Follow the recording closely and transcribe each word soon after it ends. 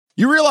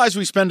You realize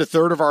we spend a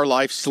third of our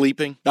life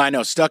sleeping? I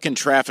know, stuck in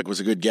traffic was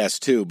a good guess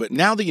too, but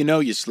now that you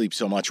know you sleep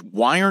so much,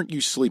 why aren't you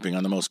sleeping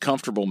on the most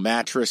comfortable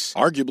mattress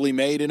arguably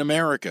made in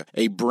America?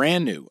 A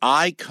brand new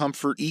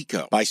iComfort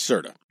Eco by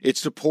Serta. It's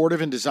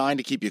supportive and designed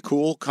to keep you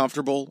cool,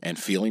 comfortable, and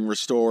feeling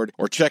restored.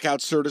 Or check out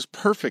Serta's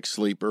Perfect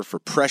Sleeper for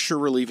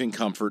pressure-relieving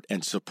comfort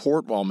and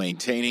support while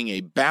maintaining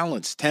a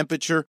balanced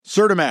temperature.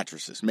 Serta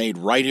mattresses made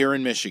right here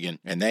in Michigan,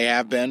 and they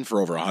have been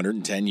for over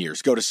 110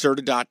 years. Go to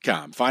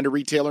Serta.com. Find a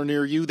retailer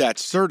near you.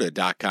 That's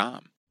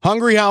Serta.com.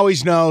 Hungry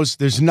Howie's knows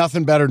there's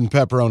nothing better than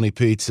pepperoni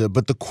pizza,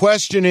 but the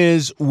question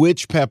is,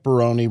 which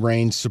pepperoni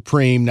reigns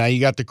supreme? Now,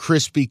 you got the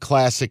crispy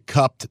classic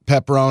cupped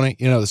pepperoni,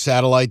 the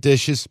satellite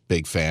dishes.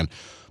 Big fan.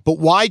 But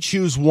why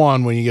choose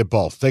one when you get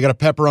both? They got a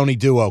pepperoni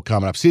duo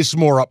coming up. See, this is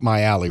more up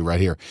my alley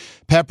right here.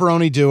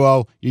 Pepperoni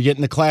duo, you're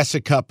getting the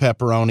classic cup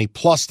pepperoni,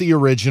 plus the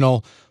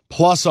original,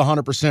 plus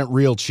 100%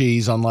 real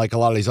cheese, unlike a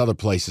lot of these other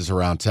places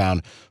around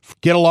town.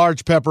 Get a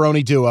large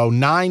pepperoni duo,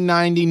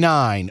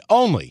 $9.99,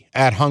 only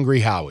at Hungry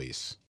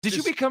Howie's. Did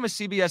you become a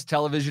CBS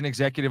television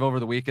executive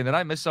over the weekend? Did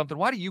I miss something?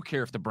 Why do you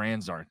care if the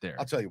brands aren't there?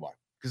 I'll tell you why.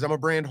 Because I'm a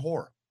brand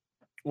whore.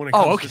 When it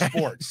comes to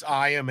sports,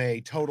 I am a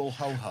total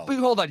ho-ho. But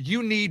hold on.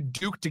 You need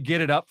Duke to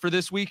get it up for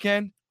this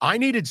weekend? I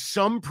needed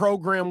some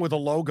program with a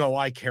logo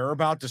I care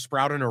about to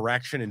sprout an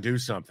erection and do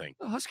something.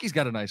 The Husky's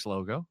got a nice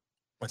logo.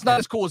 It's not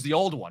as cool as the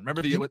old one.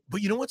 Remember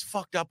but you know what's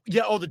fucked up?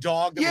 Yeah, the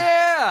dog.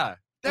 That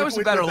was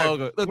a better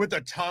logo. With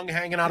the tongue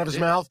hanging out of his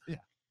mouth. Yeah.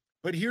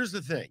 But here's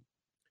the thing.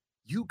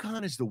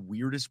 UConn is the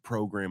weirdest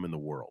program in the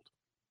world.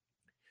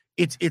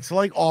 It's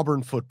like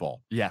Auburn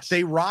football. Yes.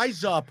 They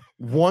rise up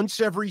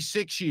once every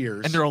 6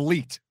 years. And they're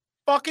elite.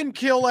 Fucking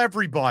kill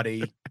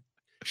everybody.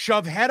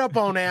 Shove head up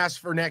on ass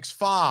for next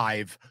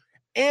 5.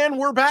 And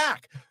we're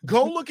back.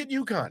 Go look at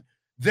UConn.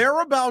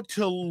 They're about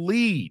to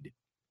lead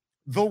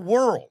the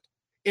world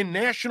in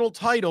national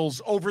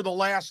titles over the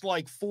last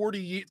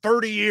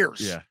 30 years.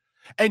 Yeah.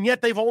 And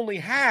yet they've only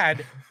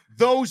had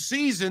those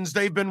seasons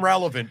they've been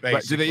relevant, basically.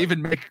 Right. Do they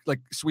even make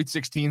Sweet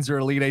 16s or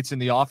Elite 8s in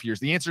the off years?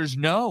 The answer is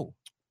no.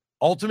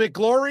 Ultimate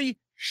glory,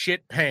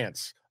 shit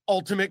pants.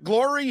 Ultimate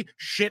glory,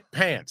 shit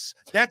pants.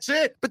 That's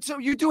it. But so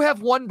you do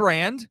have one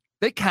brand.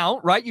 They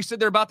count, right? You said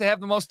they're about to have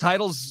the most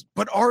titles.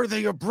 But are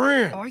they a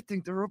brand? Oh, I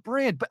think they're a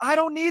brand, but I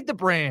don't need the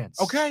brands.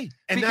 Okay.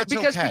 And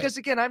because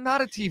again, I'm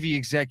not a TV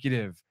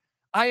executive.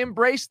 I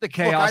embrace the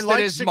chaos. Look, I like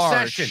that is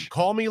Succession. March.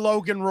 Call me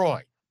Logan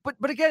Roy.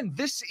 But again,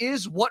 this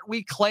is what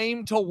we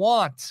claim to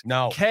want.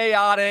 No.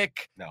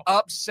 Chaotic,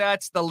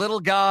 upsets, the little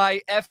guy,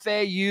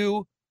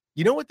 FAU.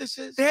 You know what this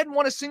is? They hadn't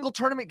won a single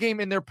tournament game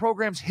in their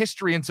program's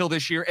history until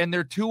this year, and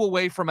they're 2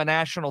 away from a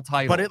national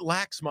title. But it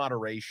lacks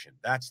moderation.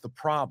 That's the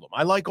problem.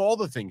 I like all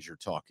the things you're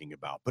talking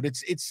about, but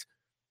it's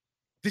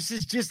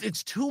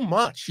too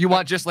much. You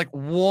want just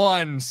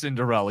one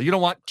Cinderella. You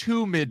don't want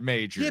 2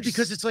 mid-majors. Yeah,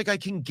 because it's I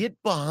can get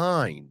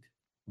behind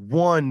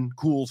one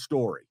cool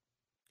story.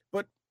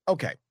 But,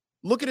 okay,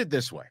 look at it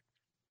this way.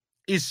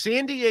 Is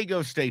San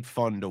Diego State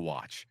fun to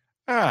watch?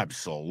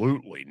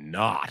 Absolutely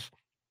not.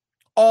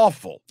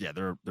 Awful. Yeah,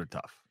 they're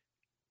tough.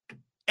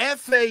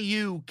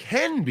 FAU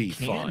can be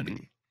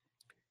fun.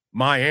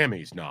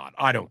 Miami's not.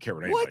 I don't care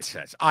what anybody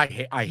says. I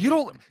hate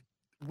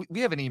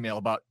We have an email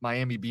about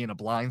Miami being a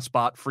blind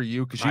spot for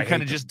you because you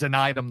kind of just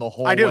denied them the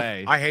whole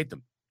way. I hate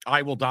them.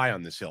 I will die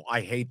on this hill.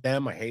 I hate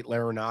them. I hate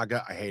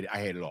Larinaga. I hate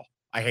it all.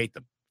 I hate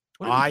them.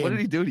 What did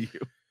he do to you?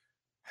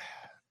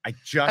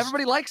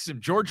 Everybody likes him.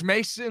 George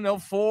Mason,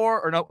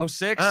 04 or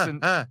 06.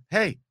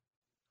 Hey,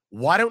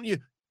 why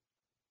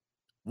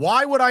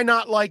would I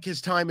not like his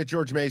time at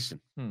George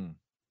Mason?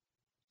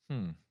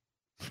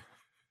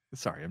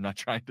 Sorry, I'm not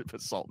trying to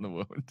put salt in the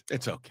wound.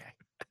 It's okay.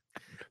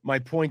 My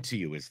point to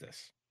you is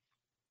this.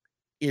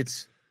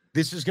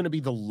 This is going to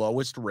be the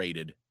lowest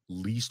rated,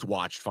 least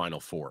watched Final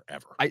Four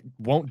ever. I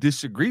won't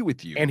disagree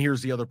with you. And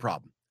here's the other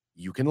problem.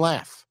 You can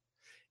laugh.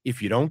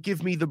 If you don't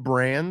give me the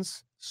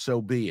brands, so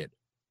be it.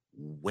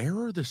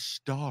 Where are the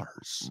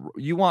stars?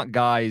 You want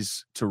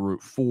guys to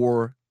root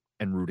for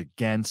and root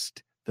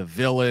against. The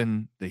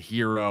villain, the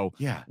hero.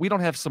 Yeah. We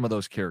don't have some of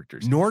those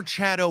characters. Nor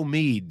Chad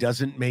O'Meade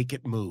doesn't make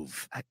it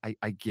move.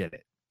 I get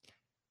it.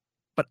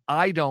 But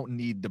I don't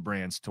need the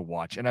brands to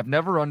watch. And I've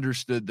never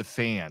understood the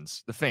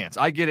fans.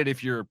 I get it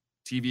if you're a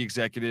TV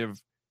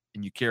executive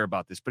and you care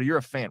about this, but you're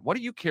a fan. What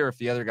do you care if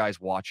the other guy's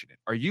watching it?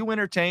 Are you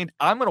entertained?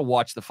 I'm going to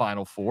watch the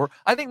Final Four.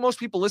 I think most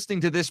people listening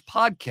to this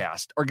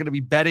podcast are going to be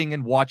betting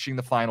and watching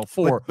the Final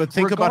Four. But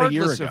think about a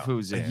year ago. Of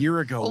who's in. A year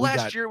ago.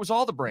 Last year it was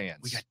all the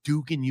brands. We got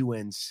Duke and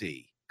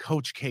UNC.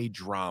 Coach K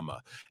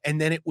drama, and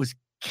then it was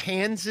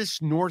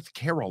Kansas, North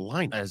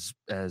Carolina as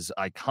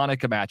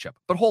iconic a matchup.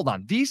 But hold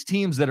on, these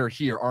teams that are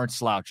here aren't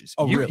slouches.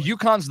 Oh, really?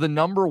 UConn's the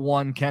number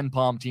 1 Ken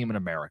Palm team in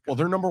America. Well,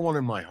 they're number 1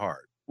 in my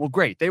heart. Well,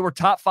 great. They were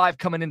top 5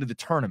 coming into the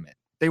tournament.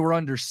 They were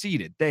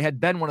underseeded. They had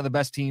been one of the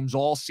best teams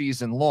all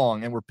season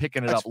long and were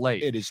picking it up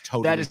late. It is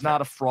totally. That is not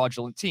a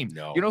fraudulent team.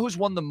 No. You know who's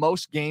won the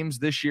most games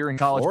this year in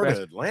college Florida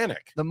basketball?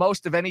 Atlantic. The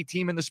most of any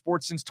team in the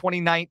sport since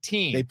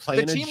 2019. They play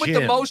the in a team with the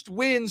gym. most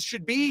wins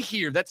should be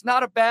here. That's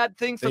not a bad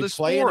thing for They the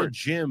play in a sport.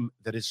 gym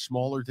that is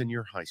smaller than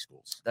your high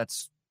schools.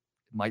 That's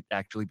might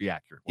actually be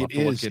accurate. We'll It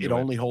have to look is. into It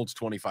only holds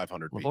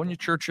 2,500 people. Livonia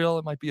Churchill,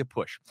 it might be a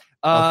push.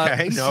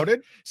 Okay,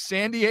 noted.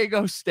 San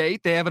Diego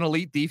State, they have an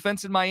elite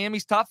defense, and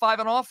Miami's top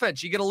 5 on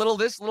offense. You get a little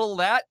this, a little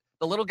that.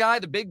 The little guy,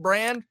 the big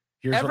brand,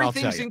 Here's what I'll tell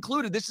everything's you.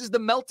 included. This is the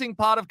melting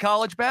pot of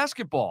college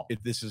basketball.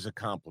 If this is a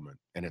compliment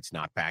and it's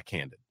not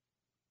backhanded,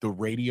 the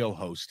radio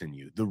host in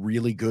you, the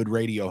really good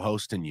radio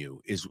host in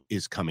you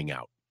is coming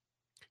out.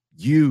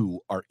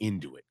 You are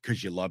into it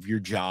because you love your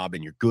job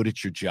and you're good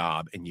at your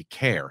job and you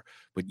care,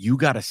 but you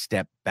got to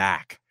step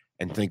back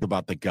and think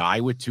about the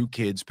guy with 2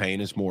 kids paying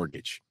his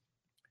mortgage.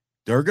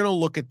 They're going to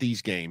look at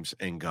these games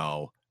and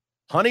go,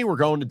 honey, we're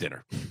going to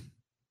dinner.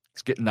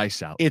 It's getting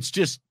nice out.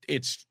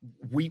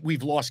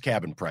 We've lost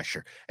cabin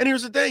pressure. And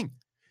here's the thing.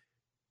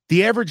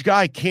 The average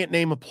guy can't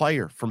name a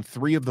player from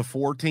 3 of the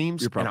 4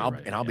 teams. You're probably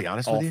right. And I'll be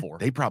honest All with you, 4.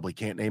 they probably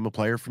can't name a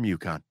player from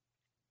UConn.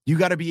 You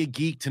got to be a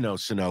geek to know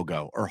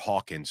Sonogo or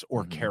Hawkins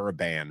or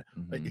Caravan.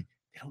 But they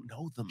don't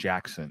know them.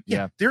 Jackson. Yeah.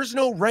 Yeah. There's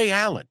no Ray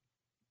Allen.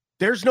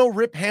 There's no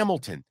Rip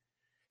Hamilton.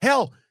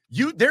 Hell,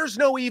 there's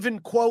no even,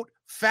 quote,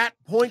 fat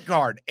point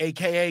guard,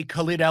 a.k.a.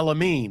 Khalid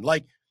El-Amin.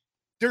 Like,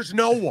 there's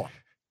no one.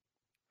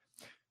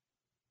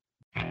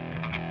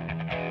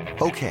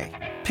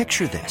 Okay,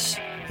 picture this.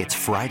 It's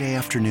Friday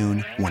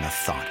afternoon when a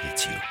thought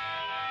hits you.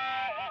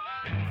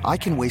 I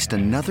can waste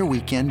another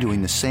weekend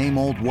doing the same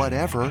old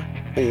whatever,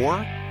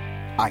 or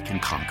I can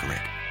conquer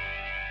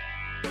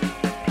it.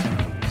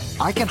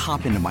 I can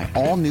hop into my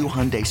all-new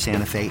Hyundai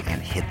Santa Fe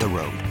and hit the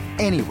road.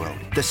 Any road.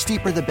 The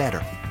steeper, the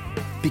better.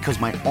 Because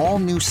my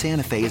all-new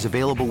Santa Fe is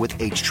available with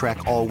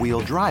H-Track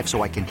all-wheel drive,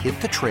 so I can hit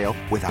the trail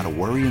without a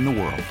worry in the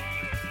world.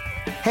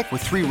 Heck,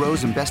 with 3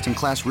 rows and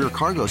best-in-class rear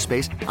cargo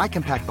space, I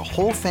can pack the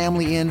whole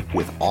family in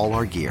with all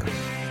our gear.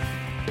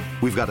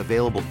 We've got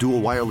available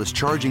dual wireless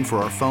charging for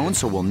our phones,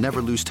 so we'll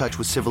never lose touch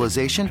with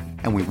civilization,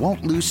 and we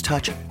won't lose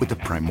touch with the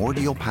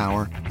primordial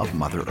power of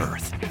Mother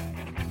Earth.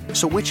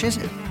 So which is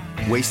it?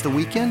 Waste the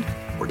weekend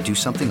or do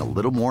something a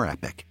little more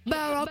epic?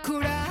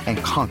 And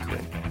conquer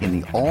it in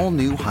the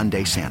all-new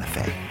Hyundai Santa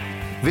Fe.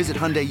 Visit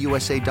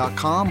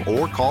HyundaiUSA.com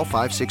or call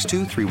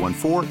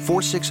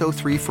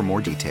 562-314-4603 for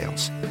more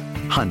details.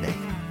 Hyundai,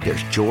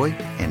 there's joy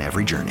in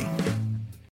every journey.